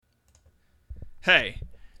Hey,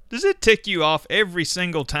 does it tick you off every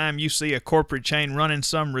single time you see a corporate chain running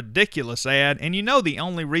some ridiculous ad and you know the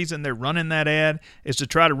only reason they're running that ad is to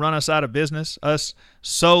try to run us out of business, us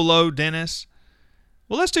solo dentists?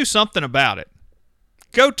 Well, let's do something about it.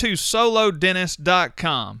 Go to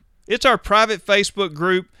solodentist.com. It's our private Facebook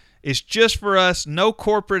group. It's just for us, no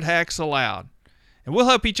corporate hacks allowed. And we'll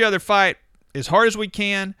help each other fight as hard as we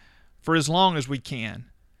can for as long as we can.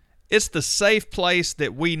 It's the safe place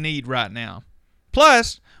that we need right now.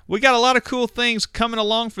 Plus, we got a lot of cool things coming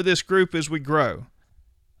along for this group as we grow.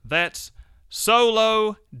 That's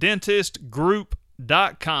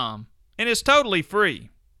solodentistgroup.com, and it's totally free.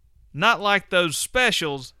 Not like those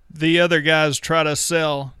specials the other guys try to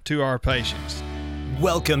sell to our patients.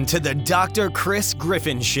 Welcome to the Dr. Chris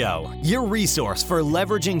Griffin Show, your resource for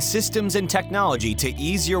leveraging systems and technology to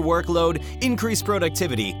ease your workload, increase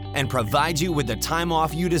productivity, and provide you with the time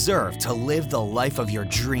off you deserve to live the life of your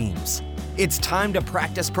dreams. It's time to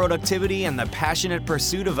practice productivity and the passionate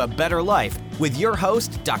pursuit of a better life with your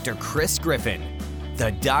host, Dr. Chris Griffin.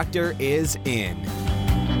 The doctor is in.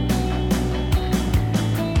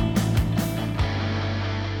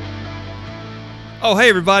 Oh, hey,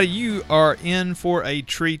 everybody, you are in for a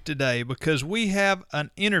treat today because we have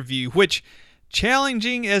an interview, which,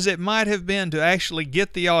 challenging as it might have been to actually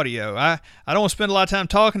get the audio. I don't want to spend a lot of time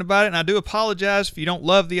talking about it, and I do apologize if you don't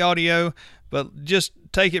love the audio, but just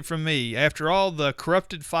take it from me. After all the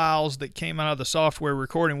corrupted files that came out of the software we're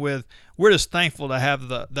recording with, we're just thankful to have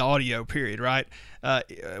the audio, period, right?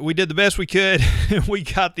 We did the best we could. We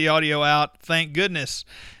got the audio out, thank goodness.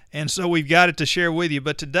 And so we've got it to share with you.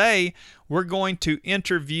 But today, we're going to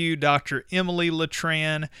interview Dr. Emily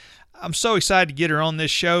Letran. I'm so excited to get her on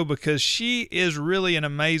this show because she is really an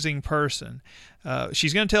amazing person.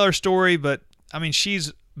 She's going to tell her story, but, I mean,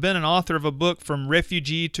 she's been an author of a book, From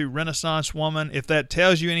Refugee to Renaissance Woman. If that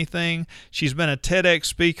tells you anything, she's been a TEDx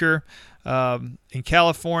speaker in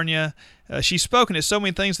California. She's spoken at so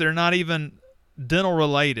many things that are not even dental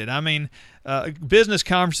related. I mean, business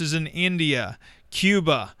conferences in India,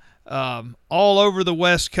 Cuba, all over the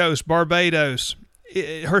West Coast, Barbados.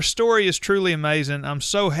 Her story is truly amazing. I'm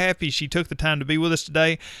so happy she took the time to be with us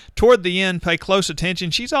today. Toward the end, pay close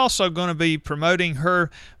attention. She's also going to be promoting her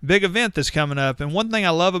big event that's coming up. And one thing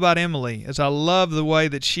I love about Emily is I love the way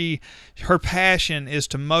that her passion is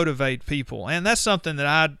to motivate people. And that's something that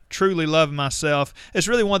I truly love myself. It's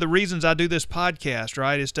really one of the reasons I do this podcast,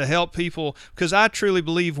 right, is to help people, because I truly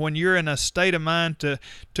believe when you're in a state of mind to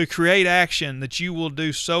create action that you will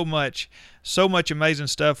do so much amazing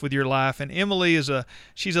stuff with your life. And Emily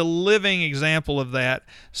she's a living example of that.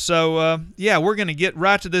 So we're going to get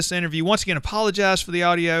right to this interview. Once again, apologize for the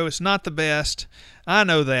audio. It's not the best. I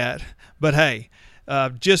know that. But hey,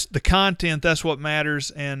 just the content, that's what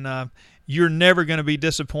matters. And you're never going to be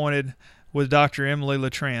disappointed with Dr. Emily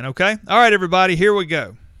Letran, okay? All right, everybody, here we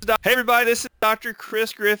go. Hey, everybody, this is Dr.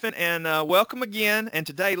 Chris Griffin, and welcome again. And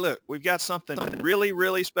today, look, we've got something really,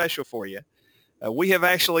 really special for you. We have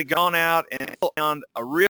actually gone out and found a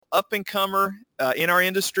real up-and-comer in our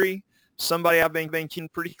industry, somebody I've been keeping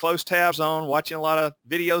pretty close tabs on, watching a lot of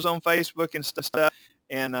videos on Facebook and stuff.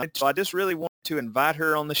 And so I just really want to invite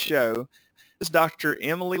her on the show. This is Dr.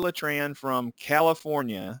 Emily Letran from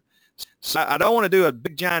California. So I don't want to do a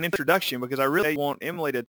big, giant introduction because I really want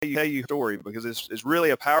Emily to tell you her story because it's really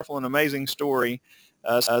a powerful and amazing story.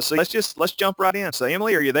 So let's jump right in. So,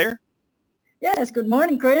 Emily, are you there? Yes. Good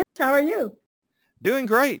morning, Chris. How are you? Doing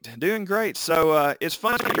great. So it's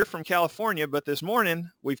funny you're from California, but this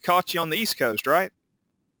morning we've caught you on the East Coast, right?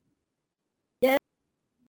 Yes,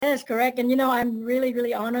 correct. And, I'm really,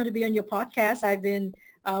 really honored to be on your podcast. I've been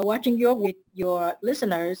watching with your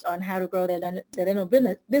listeners on how to grow their dental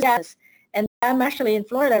business. And I'm actually in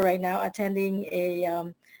Florida right now attending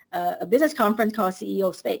a business conference called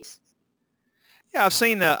CEO Space. Yeah,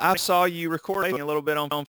 I saw you recording a little bit on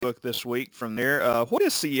Facebook this week from there. What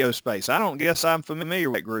is CEO Space? I don't guess I'm familiar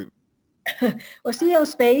with that group. Well, CEO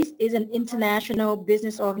Space is an international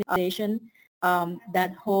business organization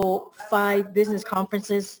that holds 5 business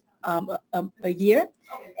conferences a year.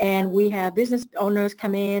 And we have business owners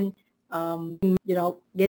come in,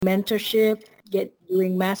 get mentorship,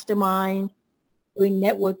 doing mastermind, doing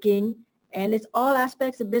networking. And it's all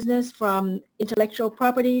aspects of business from intellectual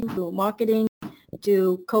property to marketing,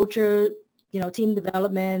 to culture, team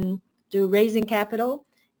development, to raising capital.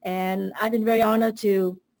 And I've been very honored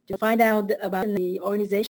to find out about the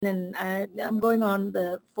organization, and I'm going on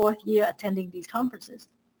the 4th year attending these conferences.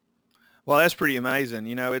 Well, that's pretty amazing.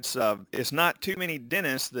 It's not too many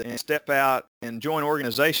dentists that step out and join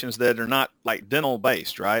organizations that are not like dental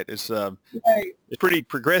based, right? Right. It's pretty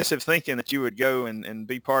progressive thinking that you would go and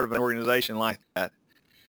be part of an organization like that.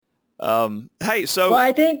 Hey, Well, so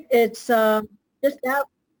I think it's just that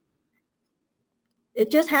it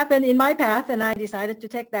just happened in my path, and I decided to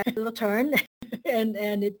take that little turn, and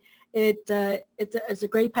it's a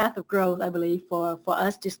great path of growth, I believe, for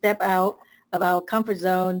us to step out of our comfort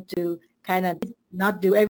zone to kind of not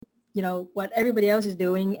do what everybody else is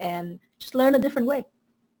doing and just learn a different way.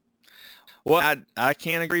 well, I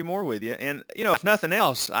can't agree more with you. And if nothing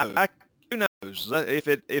else, who knows if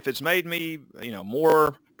it's made me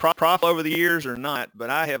more profitable over the years or not. But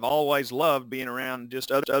I have always loved being around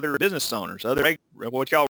just other business owners,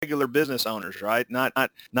 what y'all regular business owners, right? Not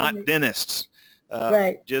dentists,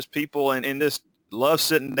 Right. just people and just love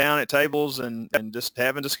sitting down at tables and just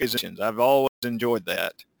having discussions. I've always enjoyed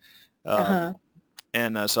that. Uh-huh.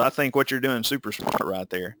 And so I think what you're doing is super smart right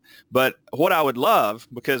there. But what I would love,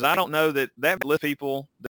 because I don't know that people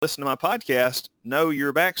that listen to my podcast know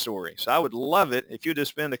your backstory. So I would love it if you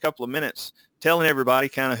just spend a couple of minutes telling everybody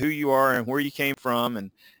kind of who you are and where you came from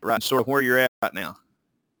and sort of where you're at right now.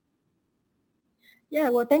 Yeah,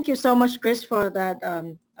 well, thank you so much, Chris, for that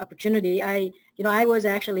opportunity. I was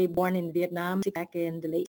actually born in Vietnam back in the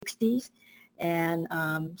late 60s. And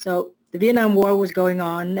so the Vietnam War was going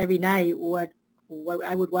on every night. What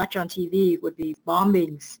I would watch on TV would be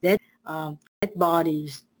bombings, dead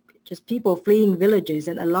bodies, just people fleeing villages,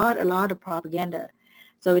 and a lot of propaganda.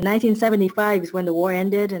 So in 1975 is when the war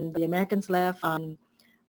ended and the Americans left.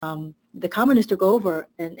 The communists took over,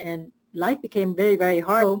 and life became very, very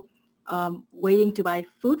hard. Waiting to buy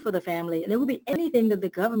food for the family, and it would be anything that the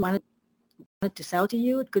government wanted to sell to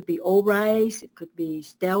you. It could be old rice, it could be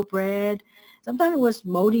stale bread. Sometimes it was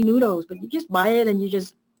moldy noodles, but you just buy it and you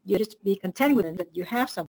just be content with it that you have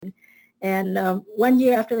something. And 1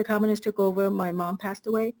 year after the communists took over, my mom passed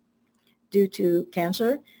away due to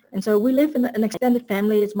cancer. And so we live in an extended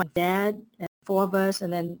family. It's my dad and 4 of us,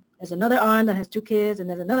 and then there's another aunt that has 2 kids, and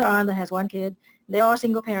there's another aunt that has 1 kid. They're all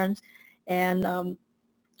single parents. And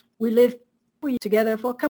we lived together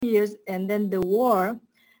for a couple of years, and then the war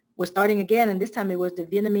was starting again, and this time it was the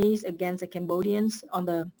Vietnamese against the Cambodians on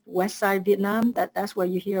the west side of Vietnam. That's where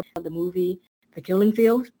you hear about the movie The Killing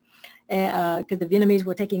Fields, because the Vietnamese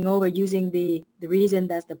were taking over using the reason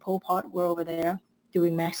that the Pol Pot were over there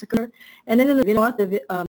doing massacre. And then in the north, the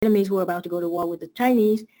Vietnamese were about to go to war with the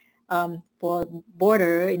Chinese for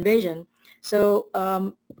border invasion. So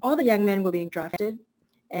all the young men were being drafted,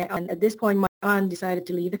 and at this point, my aunt decided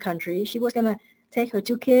to leave the country. She was going to take her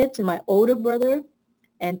 2 kids and my older brother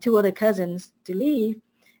and 2 other cousins to leave,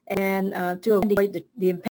 and to avoid the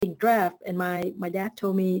impending draft. And my dad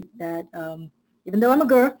told me that even though I'm a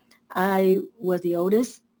girl, I was the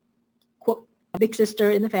oldest, quote, big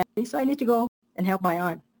sister in the family, so I need to go and help my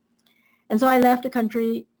aunt. And so I left the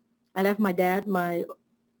country. I left my dad, my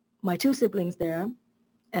 2 siblings there,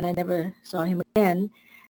 and I never saw him again.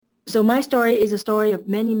 So my story is a story of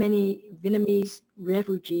many, many Vietnamese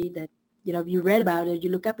refugees that, if you read about it,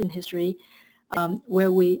 you look up in history,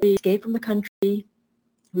 where we escaped from the country.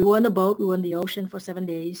 We were on a boat. We were in the ocean for 7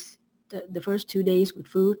 days. The first 2 days with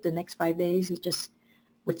food. The next 5 days is just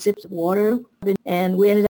with sips of water. And we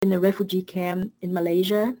ended up in a refugee camp in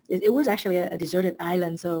Malaysia. It was actually a deserted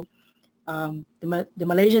island. So the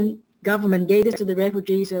Malaysian government gave this to the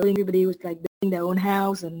refugees. So everybody was like building their own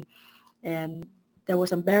house, and there were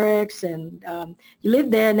some barracks, and you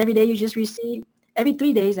live there, and every day you just receive, every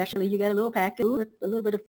 3 days actually, you get a little package with a little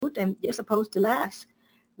bit of food, and you're supposed to last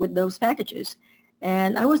with those packages.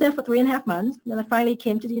 And I was there for 3.5 months. Then I finally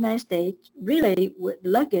came to the United States, really with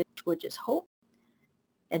luggage, which is hope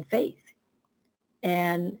and faith.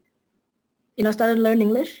 And, started learning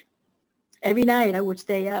English. Every night I would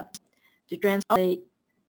stay up to translate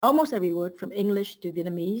almost every word from English to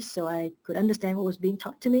Vietnamese so I could understand what was being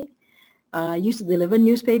taught to me. I used to deliver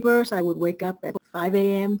newspapers. I would wake up at 5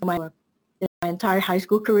 a.m. for my entire high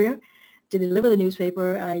school career to deliver the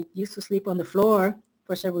newspaper. I used to sleep on the floor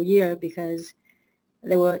for several years because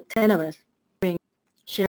there were 10 of us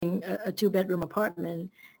sharing a 2-bedroom apartment.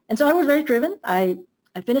 And so I was very driven. I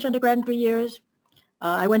finished undergrad in 3 years.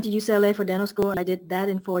 I went to UCLA for dental school, and I did that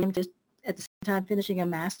in 4 years, just at the same time finishing a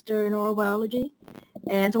master in oral biology.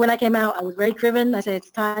 And so when I came out, I was very driven. I said,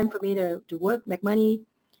 it's time for me to work, make money,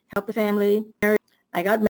 help the family. I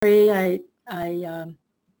got married. I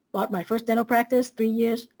bought my first dental practice 3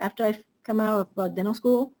 years after I come out of dental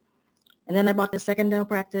school. And then I bought the second dental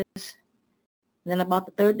practice. And then I bought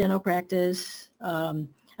the third dental practice.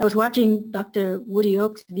 I was watching Dr. Woody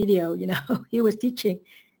Oakes' video, he was teaching.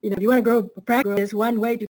 if you want to grow a practice, one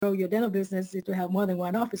way to grow your dental business is to have more than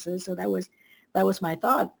one officer. So that was my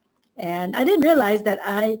thought. And I didn't realize that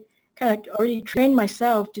I kind of already trained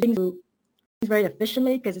myself to do things very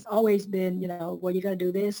efficiently, because it's always been, well, you got to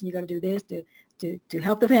do this and you got to do this to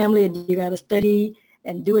help the family, and you got to study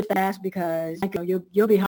and do it fast because you'll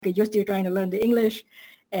be hungry because you're still trying to learn the English.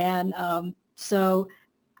 And so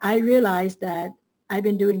I realized that I've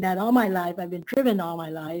been doing that all my life. I've been driven all my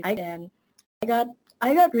life, and I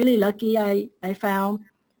got really lucky. I found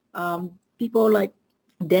people like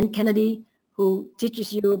Dan Kennedy, who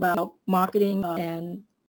teaches you about marketing and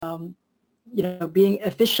being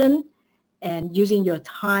efficient and using your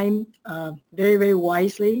time very, very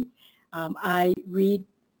wisely. I read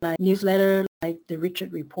like newsletter like the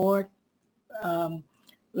Richard Report,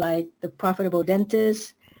 like the Profitable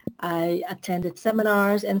Dentist. I attended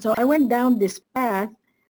seminars, and so I went down this path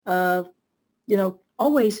of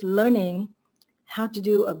always learning how to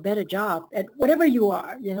do a better job at whatever you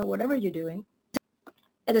are, whatever you're doing.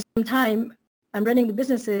 At the same time, I'm running the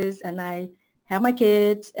businesses and I have my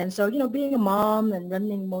kids. And so, being a mom and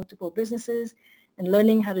running multiple businesses and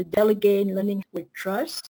learning how to delegate and learning with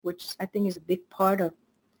trust, which I think is a big part of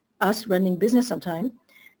us running business sometimes,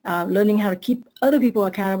 learning how to keep other people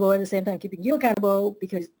accountable at the same time keeping you accountable,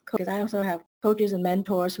 because I also have coaches and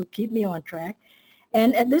mentors who keep me on track.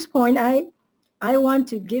 And at this point, I want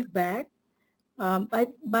to give back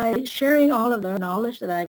by sharing all of the knowledge that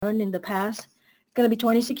I've learned in the past. It's going to be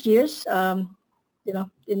 26 years,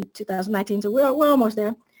 in 2019. So we're almost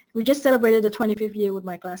there. We just celebrated the 25th year with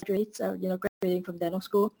my classmates, graduating from dental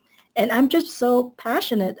school. And I'm just so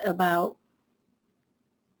passionate about,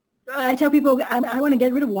 I tell people I want to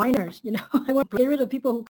get rid of whiners, I want to get rid of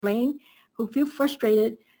people who complain, who feel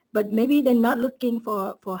frustrated, but maybe they're not looking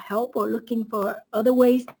for help or looking for other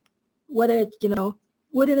ways, whether it's,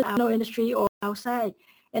 within the dental industry or outside.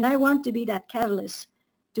 And I want to be that catalyst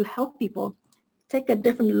to help people take a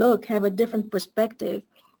different look, have a different perspective,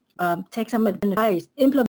 take some advice,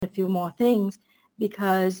 implement a few more things,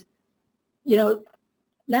 because,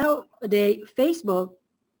 nowadays Facebook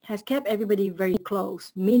has kept everybody very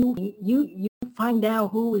close. Meaning you find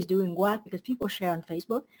out who is doing what because people share on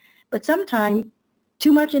Facebook. But sometimes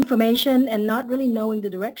too much information and not really knowing the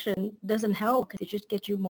direction doesn't help, because it just gets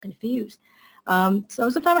you more confused. So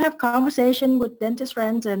sometimes I have conversation with dentist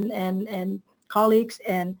friends and colleagues,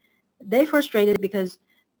 and they're frustrated because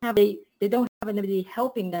they don't have anybody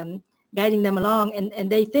helping them, guiding them along, and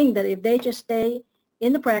they think that if they just stay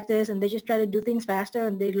in the practice and they just try to do things faster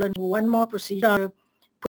and they learn one more procedure,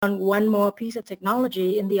 put on one more piece of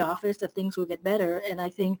technology in the office, that things will get better. And I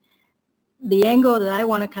think the angle that I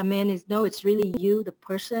want to come in is, no, it's really you, the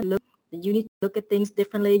person. You need to look at things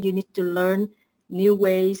differently. You need to learn new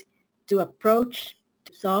ways to approach,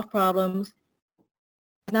 to solve problems.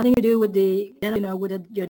 It's nothing to do with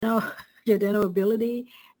your dental ability,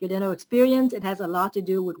 your dental experience. It has a lot to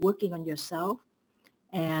do with working on yourself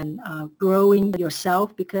and growing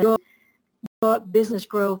yourself, because your business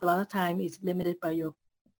growth a lot of time is limited by your.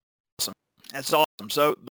 Awesome. That's awesome.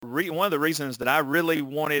 So one of the reasons that I really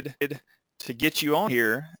wanted to get you on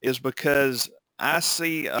here is because I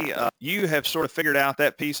see you have sort of figured out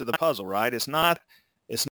that piece of the puzzle, right? It's not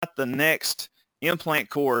the next implant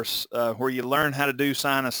course where you learn how to do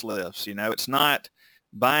sinus lifts. It's not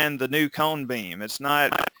buying the new cone beam. It's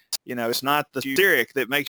not, it's not the Zurich that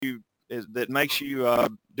makes you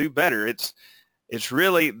do better. It's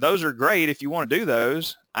really, those are great if you want to do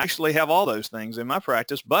those. I actually have all those things in my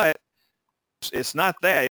practice, but it's not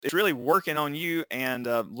that. It's really working on you and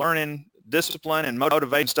learning discipline and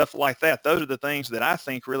motivating, stuff like that. Those are the things that I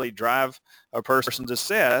think really drive a person's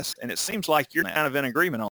success, and it seems like you're kind of in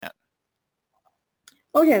agreement on that.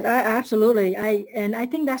 Oh yes, absolutely. I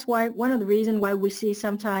think that's why one of the reasons why we see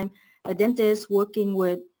sometimes a dentist working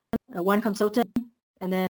with one consultant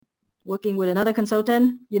and then working with another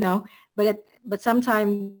consultant, but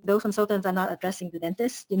sometimes those consultants are not addressing the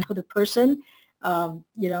dentist, the person, how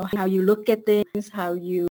you look at things, how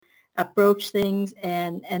you approach things,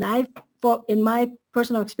 and in my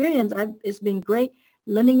personal experience, it's been great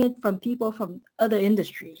learning it from people from other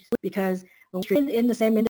industries, because when we're in the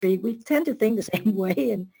same industry, we tend to think the same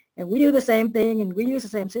way, and we do the same thing, and we use the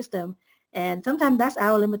same system, and sometimes that's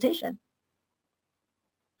our limitation.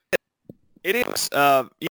 It is.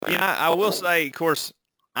 I will say, of course,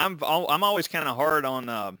 I'm always kind of hard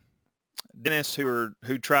on dentists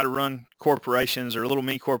who try to run corporations or little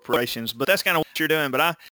mini corporations, but that's kind of what you're doing.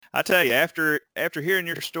 But I tell you, after hearing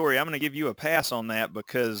your story, I'm going to give you a pass on that,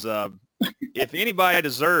 because if anybody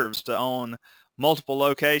deserves to own multiple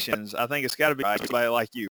locations, I think it's got to be somebody like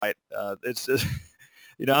you, right? It's just,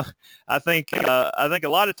 I think a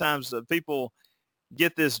lot of times people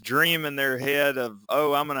get this dream in their head of,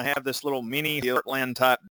 oh, I'm going to have this little mini Heartland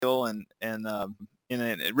type deal, and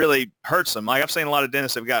it really hurts them. Like I've seen a lot of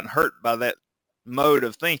dentists have gotten hurt by that mode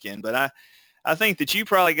of thinking, but I think that you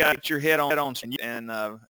probably got your head on, and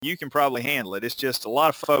you can probably handle it. It's just a lot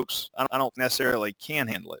of folks I don't necessarily can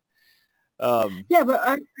handle it. Yeah, but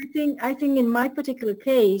I think in my particular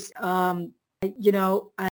case, that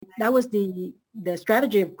was the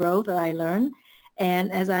strategy of growth that I learned.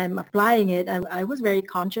 And as I'm applying it, I was very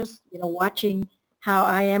conscious, watching how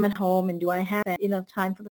I am at home and do I have enough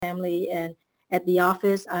time for the family, and at the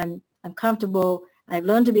office, I'm comfortable. I've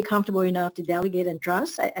learned to be comfortable enough to delegate and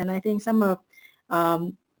trust. And I think some of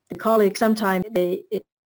the colleagues sometimes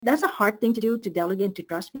that's a hard thing to do, to delegate, to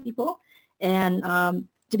trust people, and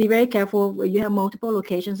to be very careful where you have multiple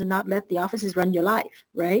locations and not let the offices run your life,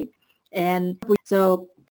 right? And so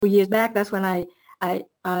 4 years back, that's when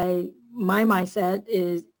my mindset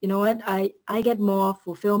is, you know what, I get more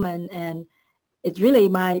fulfillment, and it's really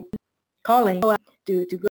my calling to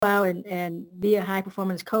go out and be a high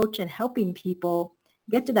performance coach and helping people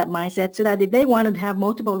get to that mindset so that if they want to have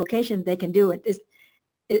multiple locations, they can do it.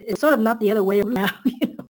 It's sort of not the other way around.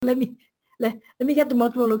 Let me get to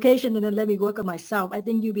multiple locations and then let me work on myself. I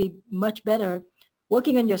think you'd be much better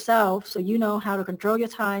working on yourself, so you know how to control your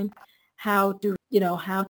time, how to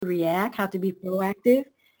react, how to be proactive.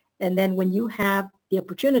 And then when you have the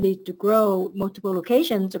opportunity to grow multiple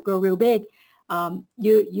locations or grow real big,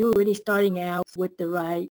 you're really starting out with the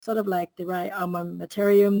right, sort of like the right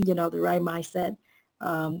armamentarium, the right mindset,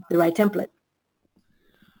 the right template.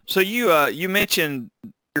 So you mentioned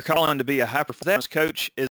you're calling to be a high performance coach.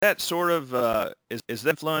 Is that sort of is the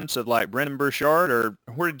influence of like Brendon Burchard, or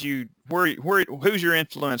who's your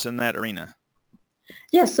influence in that arena?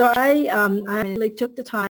 Yes, so I really took the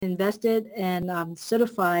time, invested, and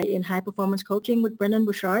certified in high performance coaching with Brendon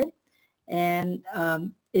Burchard. And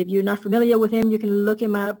if you're not familiar with him, you can look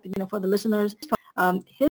him up. For the listeners,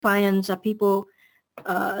 his clients are people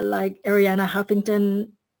like Arianna Huffington,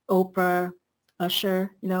 Oprah,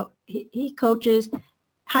 Usher. He coaches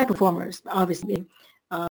high performers, obviously,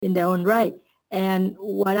 in their own right. And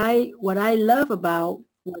what I love about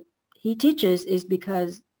what he teaches is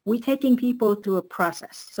because we're taking people through a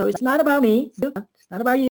process. So it's not about me. It's not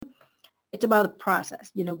about you. It's about the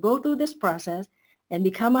process. Go through this process and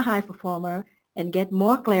become a high performer and get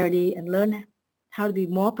more clarity and learn how to be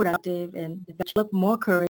more productive and develop more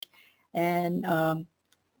courage and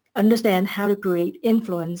understand how to create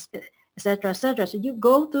influence, et cetera, et cetera. So you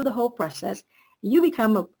go through the whole process. You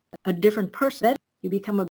become a different person. You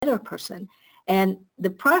become a better person. And the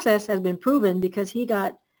process has been proven because he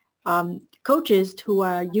got coaches who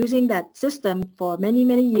are using that system for many,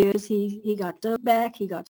 many years. He got back. He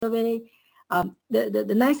got surveyed.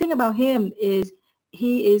 The nice thing about him is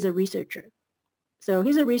he is a researcher. So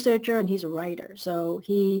he's a researcher and he's a writer. So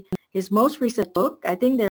his most recent book, I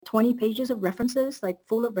think there are 20 pages of references, like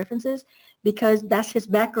full of references, because that's his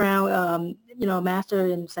background, master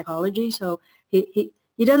in psychology. So he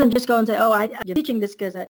doesn't just go and say, oh, I'm teaching this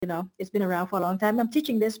because, it's been around for a long time. I'm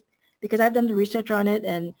teaching this because I've done the research on it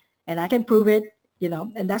and I can prove it,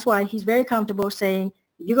 and that's why he's very comfortable saying,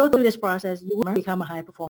 you go through this process, you will become a high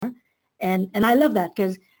performer. And I love that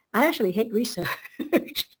because I actually hate research,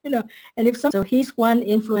 and so he's one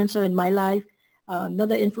influencer in my life.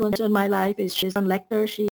 Another influencer in my life is Shizen Lecter.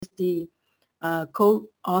 She is the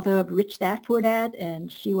co-author of Rich Dad, Poor Dad, and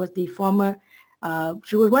she was one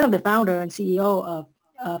of the founder and CEO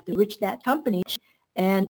of the Rich Dad company.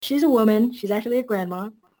 And she's a woman. She's actually a grandma,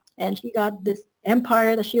 and she got this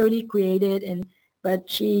empire that she already created. But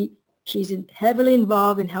she's heavily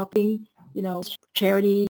involved in helping,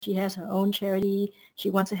 charity. She has her own charity. She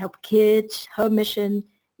wants to help kids. Her mission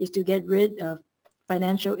is to get rid of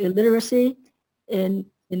financial illiteracy in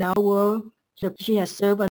our world. So she has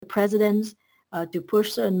served under presidents to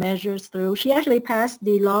push certain measures through. She actually passed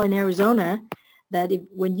the law in Arizona that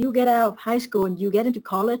when you get out of high school and you get into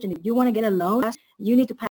college, and if you want to get a loan, you need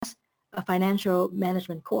to pass a financial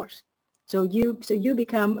management course. So you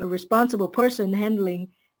become a responsible person handling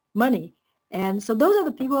money. And so those are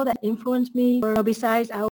the people that influence me,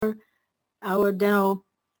 besides our dental,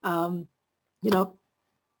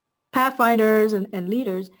 pathfinders and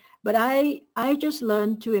leaders. But I just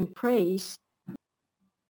learned to embrace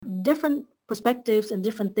different perspectives and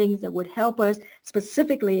different things that would help us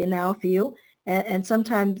specifically in our field. And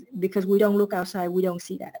sometimes because we don't look outside, we don't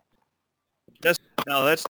see that. That's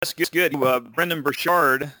good. Brendon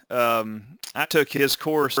Burchard, I took his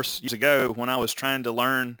course years ago when I was trying to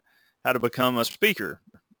learn how to become a speaker.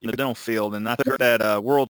 in the dental field, and I took that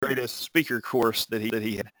World's Greatest Speaker course that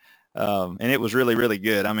he had, and it was really, really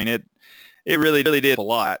good. I mean, it really, really did a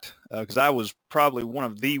lot, because I was probably one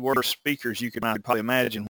of the worst speakers you could probably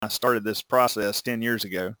imagine when I started this process 10 years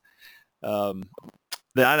ago. I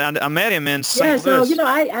met him in St. Yeah, Louis. so,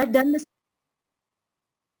 I've done this.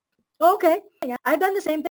 Okay, I've done the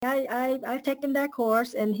same thing. I've taken that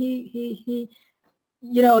course, and he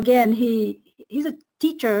again, he's a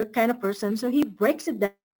teacher kind of person, so he breaks it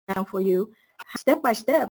down for you step by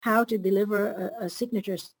step how to deliver a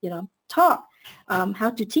signature, talk, how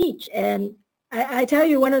to teach. And I tell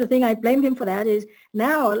you, one of the things I blame him for that is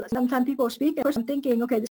now sometimes people speak and I'm thinking,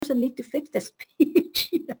 okay, this person needs to fix their speech,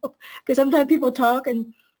 because sometimes people talk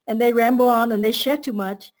and they ramble on and they share too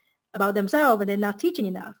much about themselves and they're not teaching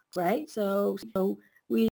enough, right? So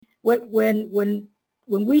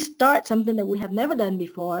when we start something that we have never done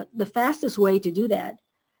before, the fastest way to do that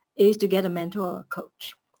is to get a mentor or a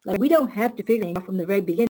coach. Like, we don't have to figure out from the very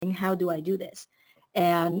beginning, how do I do this?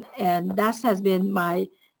 And that has been my,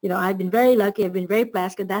 I've been very lucky. I've been very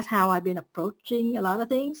blessed, because that's how I've been approaching a lot of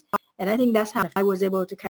things. And I think that's how I was able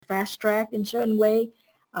to kind of fast track in a certain way.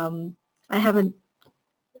 I haven't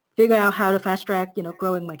figured out how to fast track,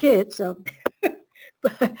 growing my kids. So,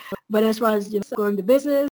 but as far as, growing the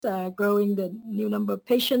business, growing the new number of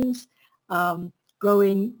patients,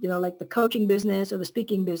 growing, like the coaching business or the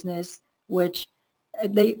speaking business, which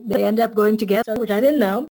they end up going together, which I didn't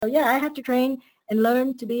know. So yeah, I had to train and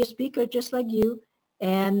learn to be a speaker just like you.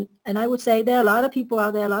 And I would say there are a lot of people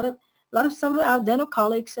out there, a lot of some of our dental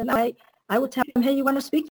colleagues, and I would tell them, hey, you want to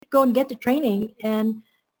speak, go and get the training. And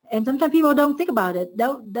sometimes people don't think about it.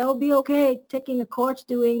 They'll be okay taking a course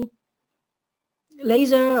doing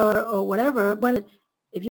laser or whatever. But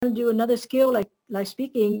if you want to do another skill like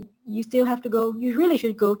speaking, you still have to go. You really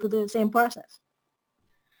should go through the same process.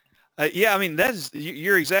 Yeah, I mean,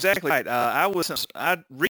 you're exactly right. I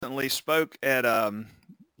recently spoke at the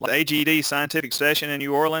AGD scientific session in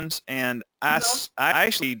New Orleans, and I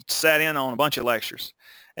actually sat in on a bunch of lectures,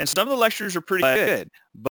 and some of the lectures are pretty good,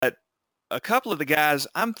 but a couple of the guys,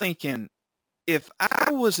 I'm thinking, if I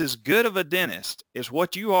was as good of a dentist as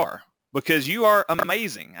what you are, because you are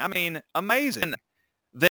amazing, I mean, amazing,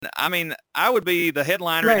 then, I mean, I would be the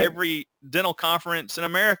headliner at every dental conference in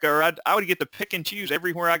America, or I would get to pick and choose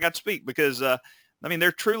everywhere I got to speak, because, I mean,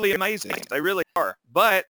 they're truly amazing. They really are.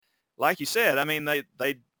 But like you said, I mean, they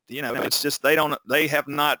it's just they have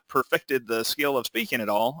not perfected the skill of speaking at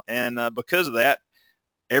all. And because of that,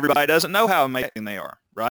 everybody doesn't know how amazing they are,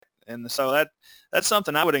 right? And so that's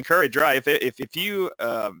something I would encourage, right? If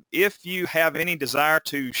you have any desire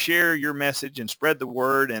to share your message and spread the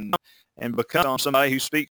word and become somebody who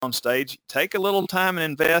speaks on stage, take a little time and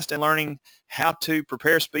invest in learning how to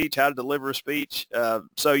prepare speech, how to deliver a speech,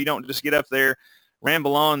 so you don't just get up there,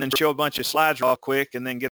 ramble on, and show a bunch of slides real quick and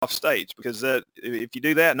then get off stage, because if you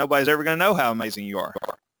do that, nobody's ever going to know how amazing you are.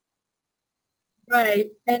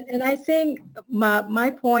 Right. And I think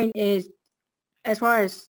my point is, as far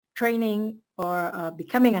as training or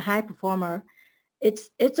becoming a high performer,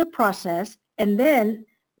 it's a process, and then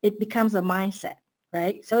it becomes a mindset.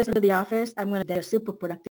 Right? So it's into the office, I'm going to be a super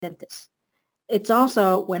productive dentist. It's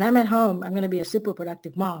also, when I'm at home, I'm going to be a super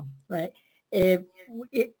productive mom, right? If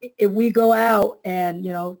we go out and,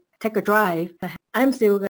 take a drive, I'm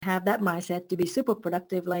still going to have that mindset to be super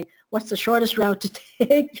productive. Like, what's the shortest route to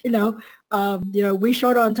take? We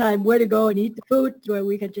short on time, where to go and eat the food where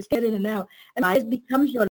we can just get in and out. And it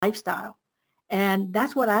becomes your lifestyle. And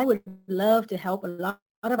that's what I would love to help a lot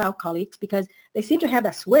of our colleagues, because they seem to have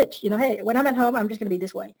that switch. Hey, when I'm at home, I'm just going to be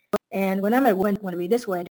this way. And when I'm at work, I'm going to be this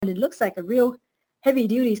way. And it looks like a real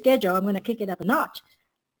heavy-duty schedule. I'm going to kick it up a notch.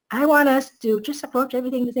 I want us to just approach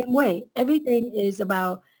everything the same way. Everything is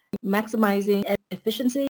about maximizing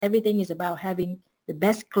efficiency. Everything is about having the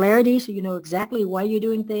best clarity, so you know exactly why you're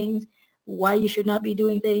doing things, why you should not be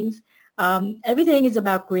doing things. Everything is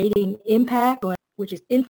about creating impact, which is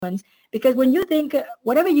influence. Because when you think,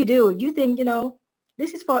 whatever you do, you think,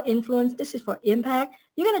 this is for influence, this is for impact,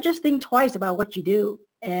 you're going to just think twice about what you do.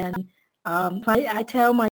 And I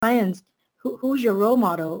tell my clients, who's your role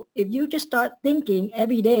model? If you just start thinking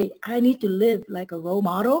every day, I need to live like a role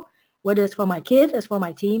model, whether it's for my kids, it's for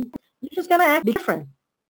my team, you're just going to act different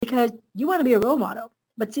because you want to be a role model.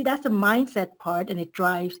 But see, that's the mindset part, and it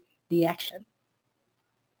drives the action.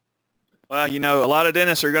 Well, a lot of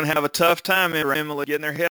dentists are going to have a tough time, Emily, getting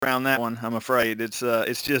their head around that one. I'm afraid it's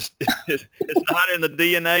just it's not in the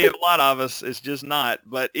DNA of a lot of us. It's just not.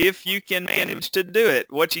 But if you can manage to do it,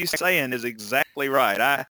 what you're saying is exactly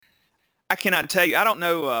right. I cannot tell you. I don't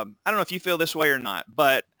know if you feel this way or not,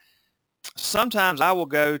 but sometimes I will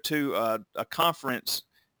go to a conference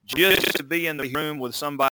just to be in the room with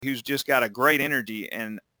somebody who's just got a great energy.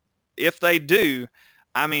 And if they do,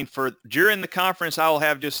 I mean, during the conference, I will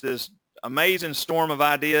have just this amazing storm of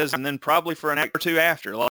ideas, and then probably for an hour or two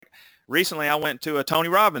after. Like recently, I went to a Tony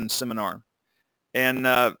Robbins seminar, and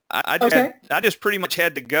I just pretty much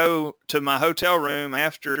had to go to my hotel room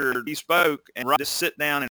after he spoke and just sit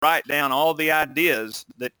down and write down all the ideas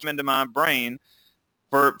that came into my brain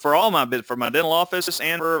for my dental office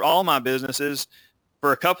and for all my businesses.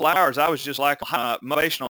 For a couple hours, I was just like a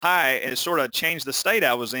motivational high, and it sort of changed the state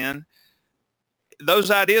I was in. Those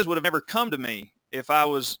ideas would have never come to me if I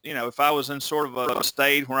was in sort of a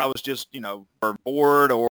state where I was just, or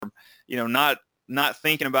bored or, not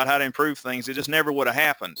thinking about how to improve things. It just never would have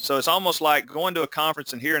happened. So it's almost like going to a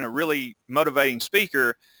conference and hearing a really motivating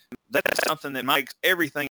speaker. That's something that makes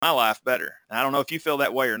everything in my life better. And I don't know if you feel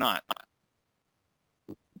that way or not.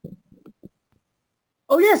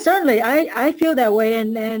 Oh, yeah, certainly. I feel that way.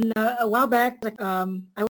 And a while back, I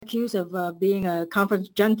was accused of being a conference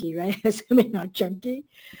junkie, right? A seminar junkie.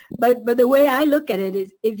 But the way I look at it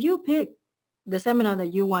is, if you pick the seminar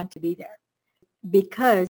that you want to be there,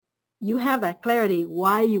 because you have that clarity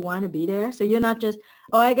why you want to be there. So you're not just,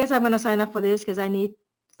 I guess I'm going to sign up for this because I need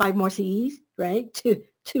 5 more CEs, right, to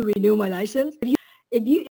renew my license.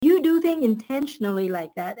 If you do things intentionally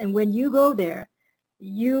like that, and when you go there,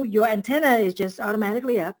 your antenna is just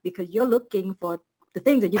automatically up because you're looking for the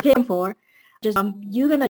things that you came for. You're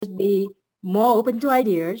gonna just be more open to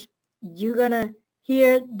ideas. You're gonna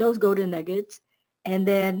hear those golden nuggets, and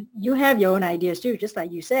then you have your own ideas too, just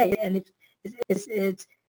like you say. And it's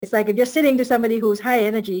like if you're sitting to somebody who's high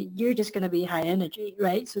energy, you're just gonna be high energy,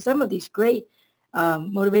 right? So some of these great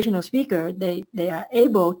motivational speakers, they are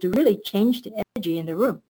able to really change the energy in the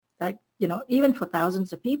room, like even for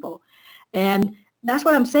thousands of people, and that's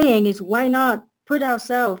what I'm saying is, why not put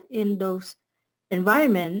ourselves in those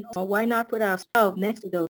environments, or why not put ourselves next to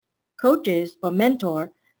those coaches or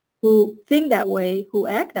mentor who think that way, who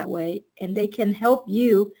act that way, and they can help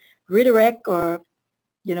you redirect or,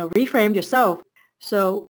 reframe yourself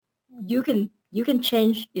so you can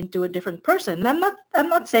change into a different person. And I'm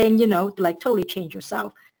not saying, to like totally change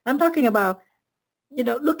yourself. I'm talking about,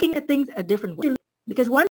 looking at things a different way. Because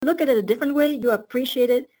once you look at it a different way, you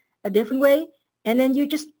appreciate it a different way, and then you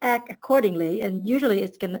just act accordingly, and usually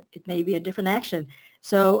it may be a different action.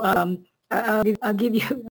 So I'll give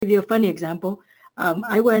you a funny example.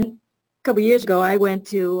 A couple years ago, I went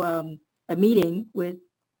to a meeting with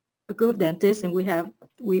a group of dentists, and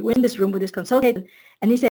we were in this room with this consultant, and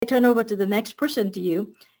he said, turn over to the next person to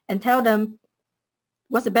you and tell them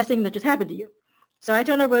what's the best thing that just happened to you. So I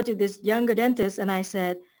turned over to this younger dentist, and I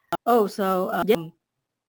said,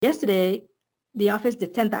 yesterday the office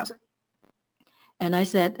did 10,000. And I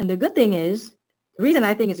said, and the good thing is, the reason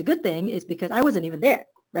I think it's a good thing is because I wasn't even there,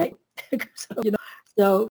 right?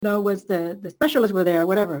 So was the specialists were there or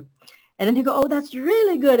whatever. And then he go, that's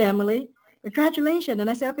really good, Emily. Congratulations.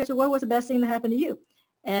 And I said, okay, so what was the best thing that happened to you?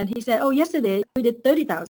 And he said, yesterday we did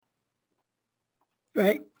 30,000,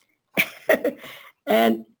 right?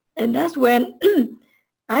 and that's when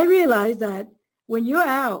I realized that when you're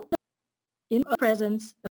out in the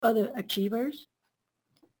presence of other achievers,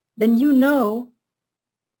 then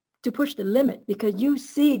to push the limit, because you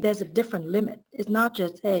see there's a different limit. It's not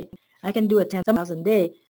just, hey, I can do a 10,000 a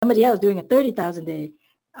day. Somebody else doing a 30,000 a day.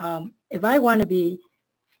 If I want to be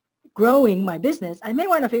growing my business, I may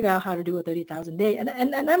want to figure out how to do a 30,000 a day. And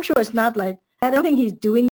I'm sure it's not like, I don't think he's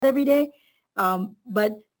doing that every day.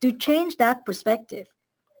 But to change that perspective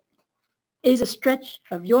is a stretch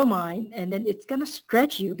of your mind, and then it's going to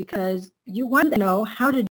stretch you because you want to know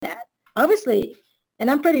how to do that. Obviously,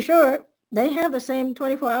 and I'm pretty sure they have the same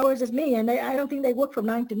 24 hours as me, and I don't think they work from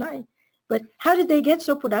 9 to 9. But how did they get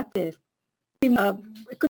so productive? It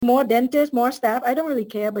could be more dentists, more staff. I don't really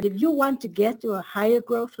care. But if you want to get to a higher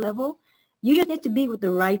growth level, you just need to be with the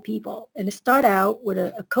right people. And start out with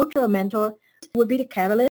a coach or a mentor would be the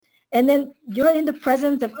catalyst. And then you're in the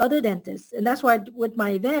presence of other dentists. And that's why with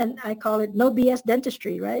my event, I call it no BS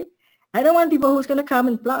dentistry, right? I don't want people who's going to come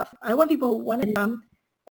and bluff. I want people who want to come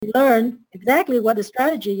learn exactly what the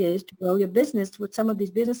strategy is to grow your business with some of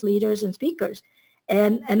these business leaders and speakers.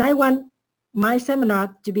 And I want my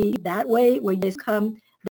seminar to be that way, where you come,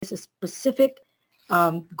 there's a specific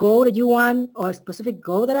goal that you want, or a specific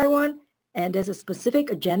goal that I want, and there's a specific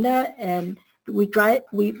agenda, and we draw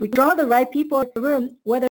the right people in the room,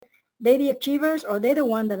 whether they're the achievers or they're the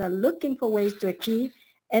ones that are looking for ways to achieve,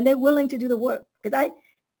 and they're willing to do the work. Because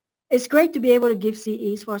it's great to be able to give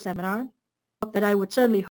CEs for a seminar, but I would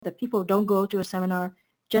certainly hope that people don't go to a seminar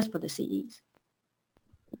just for the CEs.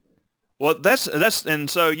 Well, and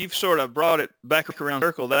so you've sort of brought it back around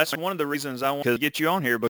circle. That's one of the reasons I want to get you on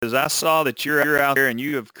here, because I saw that you're out there and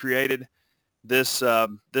you have created this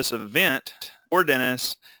this event for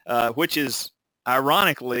dentists, which is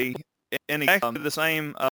ironically in exactly the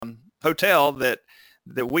same hotel that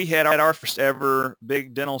we had our first ever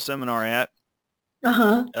big dental seminar at. This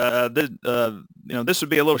would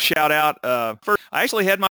be a little shout out. First, I actually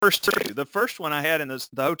had my first two. The first one I had in the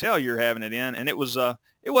hotel you're having it in, and it wasn't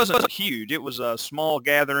huge. It was a small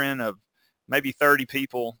gathering of maybe 30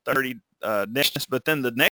 people, 30 dentists. But then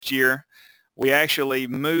the next year, we actually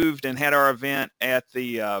moved and had our event at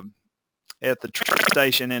the train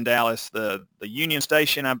station in Dallas, the Union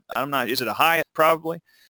Station. I'm not. Is it a Hyatt? Probably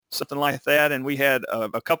something like that. And we had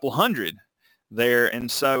a couple hundred there. And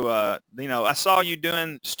so, I saw you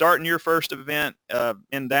starting your first event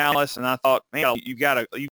in Dallas, and I thought, man, you got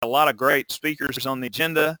a lot of great speakers on the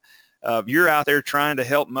agenda. You're out there trying to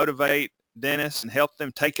help motivate dentists and help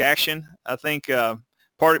them take action. I think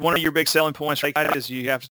one of your big selling points is you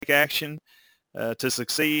have to take action to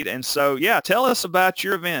succeed. And so, yeah, tell us about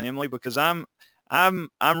your event, Emily, because I'm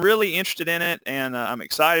really interested in it, and I'm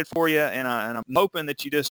excited for you, and I'm hoping that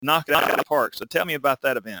you just knock it out of the park. So tell me about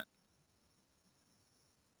that event.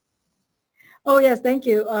 Oh, yes, thank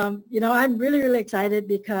you. I'm really, really excited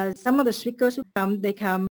because some of the speakers who come, they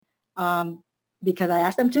come because I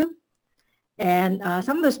asked them to. And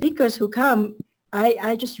some of the speakers who come,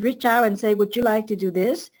 I just reach out and say, would you like to do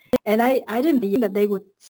this? And I didn't think that they would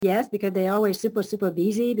say yes, because they're always super, super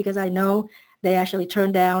busy, because I know they actually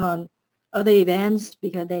turn down on other events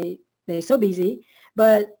because they're so busy.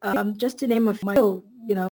 But just to name a few,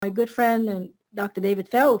 my good friend and Dr. David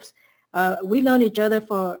Phelps, we've known each other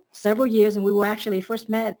for several years, and we were actually first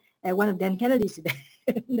met at one of Dan Kennedy's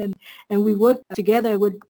events. and we worked together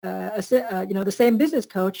with, the same business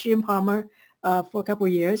coach, Jim Palmer, for a couple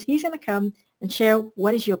of years. He's going to come and share,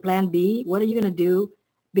 what is your plan B? What are you going to do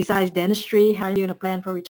besides dentistry? How are you going to plan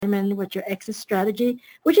for retirement? What's your exit strategy?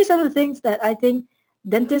 Which is some of the things that I think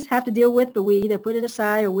dentists have to deal with, but we either put it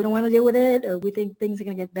aside, or we don't want to deal with it, or we think things are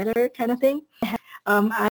going to get better, kind of thing.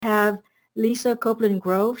 I have Lisa Copeland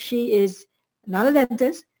Grove. She is not a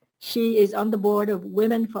dentist. She is on the board of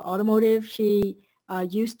Women for Automotive. She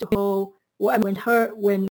used to hold,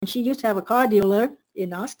 when she used to have a car dealer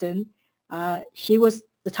in Austin, she was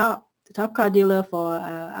the top car dealer for,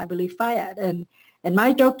 I believe, Fiat. And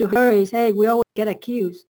my joke to her is, hey, we always get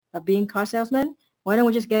accused of being car salesmen. Why don't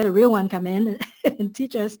we just get a real one come in and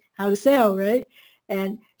teach us how to sell, right?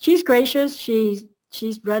 And she's gracious. She's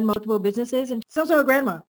run multiple businesses, and she's also a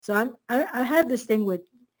grandma. So I have this thing with,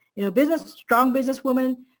 strong business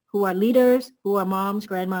women who are leaders, who are moms,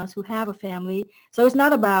 grandmas, who have a family. So it's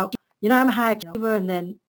not about, I'm a high achiever and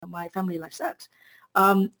then my family life sucks.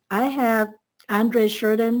 I have Andre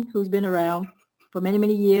Sheridan, who's been around for many,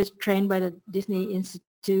 many years, trained by the Disney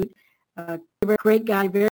Institute. Great guy,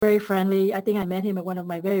 very, very friendly. I think I met him at one of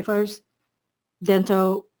my very first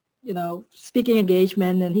dental, speaking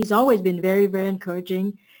engagement, and he's always been very, very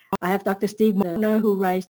encouraging. I have Dr. Steve Warner, who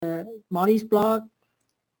writes Marty's blog.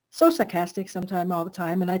 So sarcastic sometimes, all the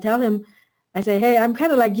time. And I tell him, I say, hey, I'm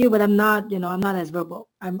kind of like you, but I'm not, I'm not as verbal.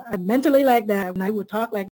 I'm mentally like that. When I would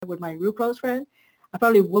talk like that with my real close friend, I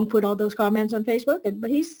probably won't put all those comments on Facebook. But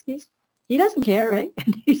he doesn't care, right?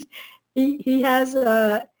 And he's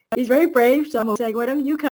very brave. So I'm like, why don't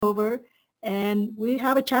you come over and we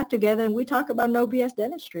have a chat together, and we talk about no BS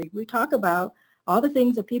dentistry. We talk about all the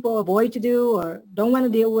things that people avoid to do or don't want to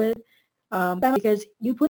deal with, because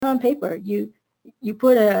you put it on paper. You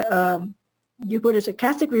put a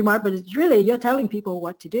sarcastic remark, but it's really, you're telling people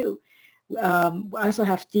what to do. I also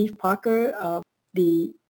have Steve Parker,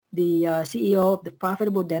 the CEO of the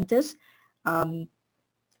Profitable Dentist.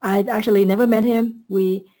 I'd actually never met him.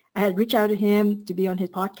 I had reached out to him to be on his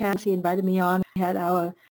podcast. He invited me on. We had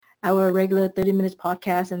our regular 30 minutes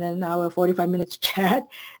podcast and then our 45 minutes chat.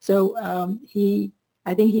 So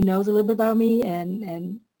I think he knows a little bit about me,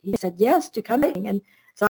 and he said yes to coming. And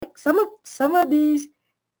so some of these,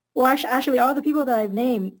 well, actually all the people that I've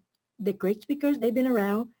named, the great speakers, they've been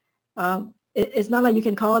around. It's not like you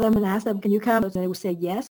can call them and ask them, can you come? And they would say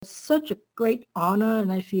yes. It's such a great honor,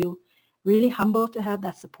 and I feel really humbled to have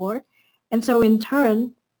that support. And so in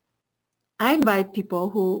turn, I invite people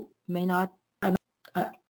who may not,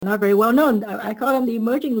 not very well known. I call them the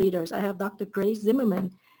emerging leaders. I have Dr. Grace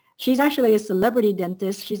Zimmerman. She's actually a celebrity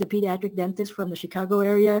dentist. She's a pediatric dentist from the Chicago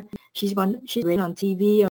area. She's been on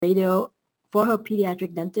TV or radio for her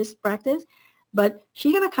pediatric dentist practice. But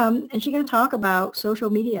she's going to come and she's going to talk about social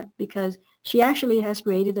media, because she actually has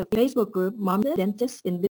created a Facebook group, Mom Dentists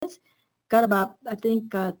in Business. Got about, I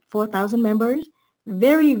think, 4,000 members.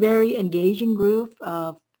 very, very engaging group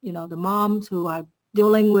of, the moms who are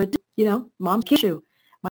dealing with, mom's issue.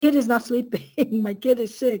 My kid is not sleeping. My kid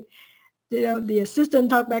is sick. The assistant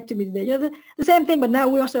talked back to me today. The same thing, but now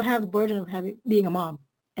we also have the burden of being a mom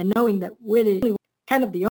and knowing that we're kind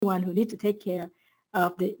of the only one who needs to take care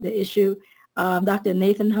of the issue. Dr.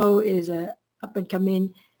 Nathan Ho is a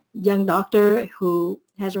up-and-coming young doctor who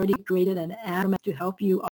has already created an app to help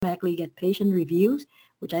you automatically get patient reviews,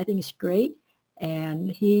 which I think is great.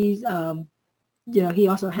 And he's, he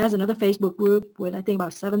also has another Facebook group with, I think,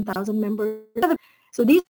 about 7,000 members. So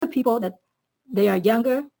these are people that they are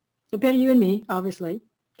younger compared to you and me, obviously,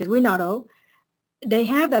 because we're not old. They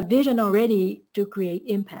have that vision already to create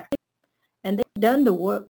impact. And they've done the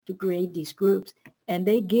work to create these groups, and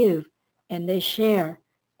they give and they share.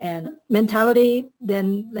 And mentality,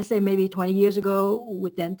 then let's say maybe 20 years ago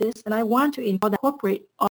with dentists, and I want to incorporate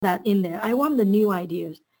all that in there. I want the new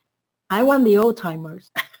ideas. I want the old timers.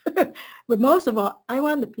 But most of all, I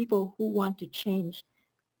want the people who want to change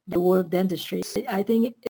the world of dentistry. I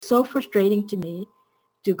think it's so frustrating to me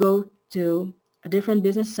to go to a different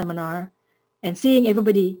business seminar and seeing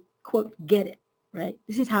everybody, quote, get it, right?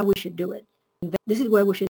 This is how we should do it. This is where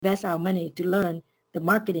we should invest our money to learn the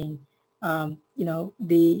marketing,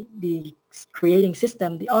 the creating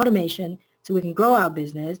system, the automation, so we can grow our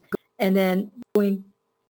business. And then going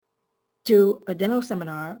to a dental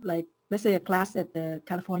seminar, like let's say a class at the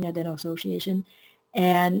California Dental Association,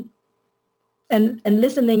 and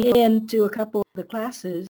listening in to a couple of the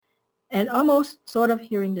classes and almost sort of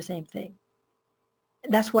hearing the same thing.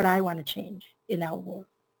 That's what I want to change in our world.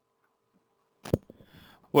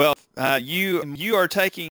 Well, you are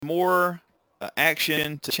taking more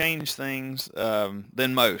action to change things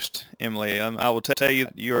than most, Emily. I will tell you,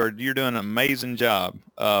 you're doing an amazing job.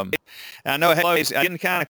 I know it's getting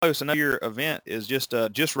kind of close. I know your event is just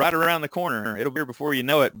right around the corner. It'll be here before you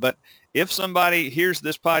know it. But if somebody hears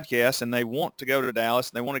this podcast and they want to go to Dallas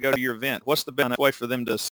and they want to go to your event, what's the best way for them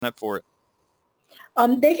to sign up for it?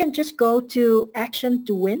 They can just go to Action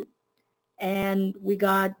to Win, and we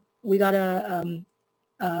got a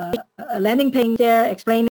landing page there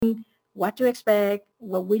explaining what to expect,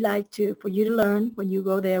 what we like for you to learn when you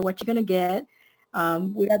go there, what you're going to get.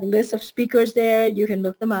 We have a list of speakers there. You can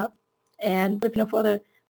look them up. And for the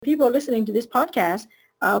people listening to this podcast,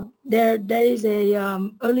 there is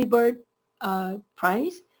a early bird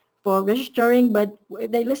prize for registering. But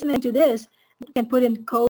if they're listening to this, you can put in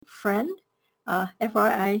code FRIEND,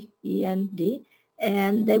 FRIEND,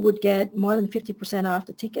 and they would get more than 50% off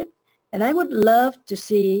the ticket. And I would love to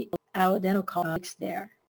see our dental colleagues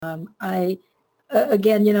there.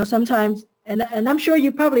 Again, sometimes, and I'm sure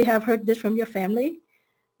you probably have heard this from your family,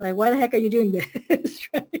 like, why the heck are you doing this?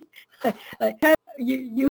 Like,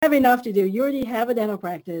 you have enough to do. You already have a dental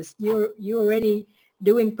practice. You're already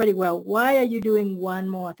doing pretty well. Why are you doing one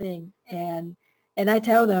more thing? And I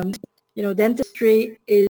tell them, dentistry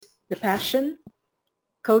is the passion.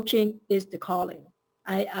 Coaching is the calling.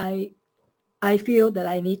 I feel that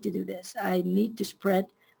I need to do this. I need to spread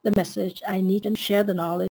the message. I need to share the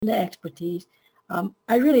knowledge and the expertise.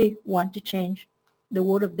 I really want to change the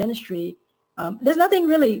world of dentistry. There's nothing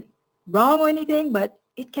really wrong or anything, but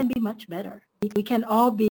it can be much better. We can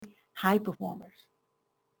all be high performers.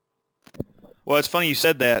 Well, it's funny you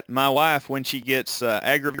said that. My wife, when she gets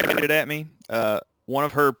aggravated at me, one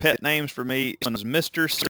of her pet names for me is Mr.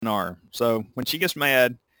 Seminar. So when she gets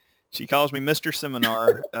mad, she calls me Mr.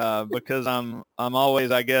 Seminar because I'm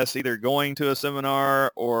always, I guess, either going to a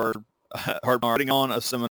seminar or putting on a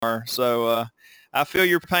seminar. So I feel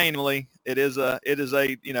your pain, Emily. It is a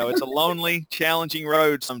it's a lonely, challenging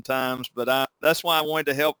road sometimes. But that's why I wanted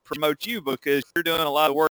to help promote you, because you're doing a lot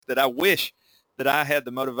of work that I wish that I had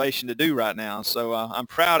the motivation to do right now. So I'm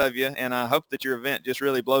proud of you, and I hope that your event just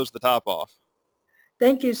really blows the top off.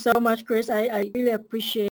 Thank you so much, Chris. I really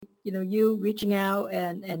appreciate you reaching out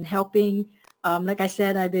and helping. Like I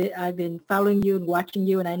said, I've been following you and watching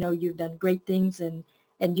you, and I know you've done great things, and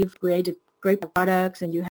you've created great products,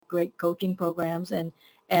 and you have great coaching programs, and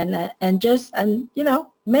many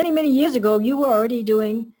years ago you were already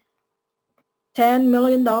doing $10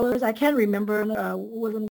 million. I can't remember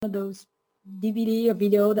was one of those DVD or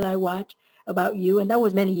video that I watched about you, and that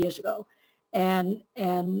was many years ago,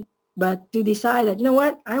 but to decide that,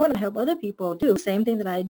 I want to help other people do the same thing that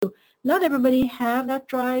I do. Not everybody have that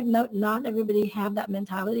drive. Not everybody have that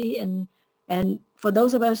mentality. And for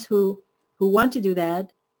those of us who want to do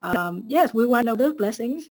that, yes, we want those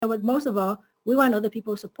blessings. But most of all, we want other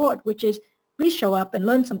people's support, which is please show up and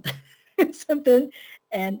learn something,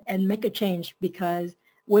 and make a change. Because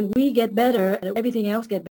when we get better, everything else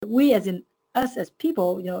gets better. We, as in us as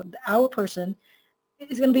people, our person,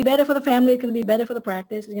 it's going to be better for the family. It's going to be better for the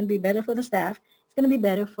practice. It's going to be better for the staff. It's going to be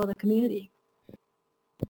better for the community.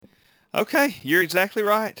 Okay, you're exactly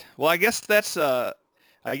right. Well, I guess that's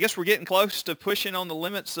I guess we're getting close to pushing on the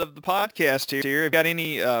limits of the podcast here. Have you got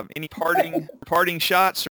any parting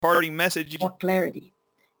shots or parting messages? More clarity.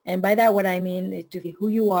 And by that, what I mean is to be who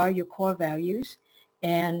you are, your core values,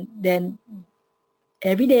 and then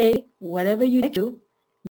every day, whatever you do,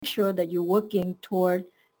 make sure that you're working toward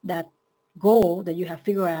that goal that you have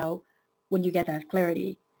figured out when you get that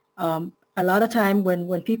clarity. A lot of time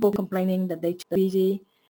when people complaining that they're too busy,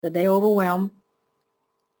 that they're overwhelmed,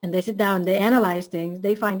 and they sit down, they analyze things,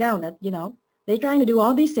 they find out that, they're trying to do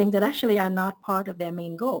all these things that actually are not part of their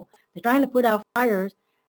main goal. They're trying to put out fires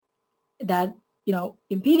that,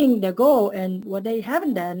 impeding their goal, and what they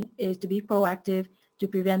haven't done is to be proactive to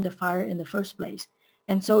prevent the fire in the first place.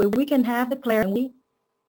 And so if we can have the clarity,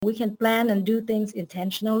 we can plan and do things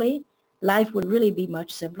intentionally, life would really be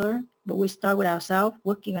much simpler. But we start with ourselves,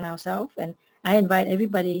 working on ourselves, and I invite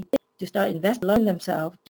everybody to start learning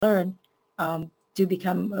themselves, to learn to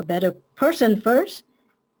become a better person first,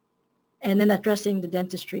 and then addressing the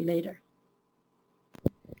dentistry later.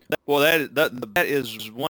 Well, that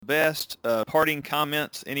is one of the best parting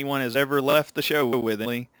comments anyone has ever left the show with,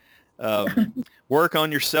 Emily. Work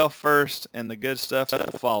on yourself first, and the good stuff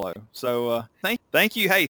will follow. So thank you.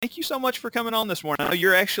 Hey, thank you so much for coming on this morning. I know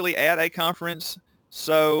you're actually at a conference,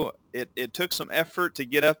 so it took some effort to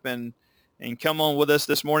get up and come on with us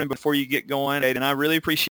this morning before you get going, and I really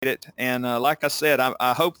appreciate it. And like I said,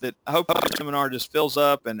 I hope the seminar just fills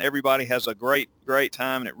up and everybody has a great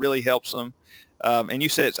time, and it really helps them. And you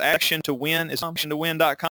said it's Action to Win. Is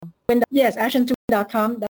actiontowin.com? Yes,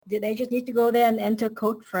 actiontowin.com. They just need to go there and enter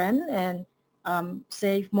code FRIEND and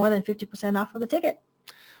save more than 50% off of the ticket.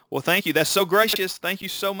 Well, thank you. That's so gracious. Thank you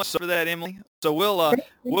so much for that, Emily. So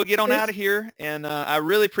we'll get on out of here, and I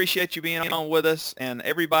really appreciate you being on with us. And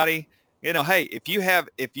everybody, hey, if you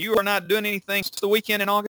are not doing anything, it's the weekend in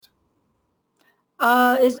August.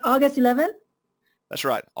 It's August 11th. That's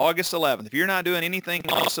right, August 11th. If you're not doing anything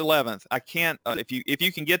August 11th, I can't. If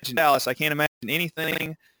you can get to Dallas, I can't imagine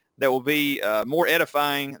anything that will be more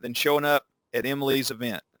edifying than showing up at Emily's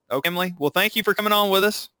event. Okay, Emily. Well, thank you for coming on with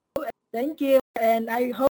us. Thank you, and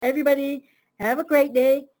I hope everybody have a great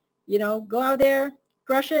day. Go out there,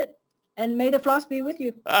 crush it, and may the floss be with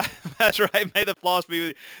you. That's right. May the floss be with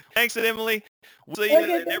you. Thanks, Emily. We'll see you.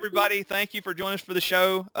 And everybody, thank you for joining us for the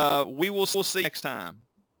show. We'll see you next time.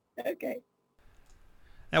 Okay.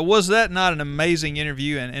 Now, was that not an amazing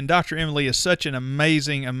interview? And Dr. Emily is such an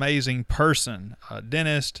amazing, amazing person.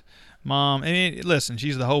 Dentist, mom. I mean, listen,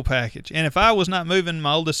 she's the whole package. And if I was not moving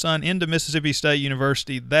my oldest son into Mississippi State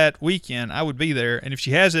University that weekend, I would be there. And if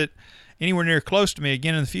she has it anywhere near close to me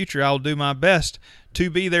again in the future, I'll do my best to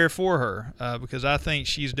be there for her because I think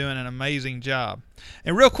she's doing an amazing job.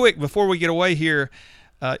 And real quick, before we get away here,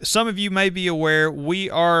 some of you may be aware we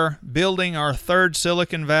are building our third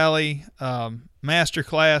Silicon Valley master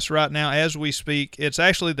class right now as we speak. It's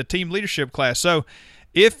actually the team leadership class. So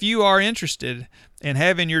if you are interested in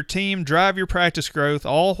having your team drive your practice growth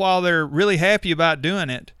all while they're really happy about doing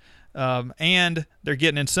it, and they're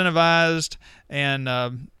getting incentivized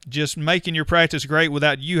and just making your practice great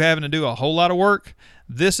without you having to do a whole lot of work,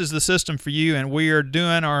 this is the system for you. And we are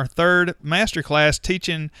doing our third masterclass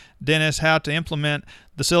teaching dentists how to implement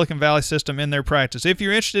the Silicon Valley system in their practice. If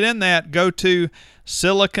you're interested in that, go to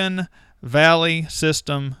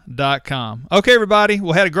SiliconValleySystem.com. Okay, everybody,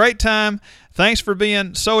 we had a great time. Thanks for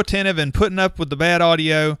being so attentive and putting up with the bad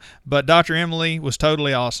audio, but Dr. Emily was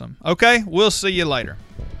totally awesome. Okay, we'll see you later.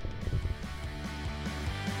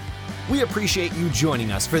 We appreciate you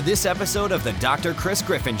joining us for this episode of the Dr. Chris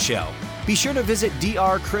Griffin Show. Be sure to visit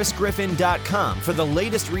drchrisgriffin.com for the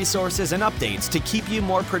latest resources and updates to keep you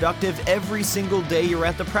more productive every single day you're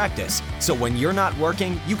at the practice. So when you're not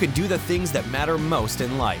working, you can do the things that matter most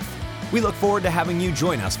in life. We look forward to having you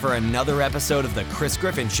join us for another episode of the Chris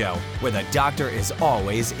Griffin Show, where the doctor is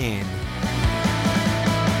always in.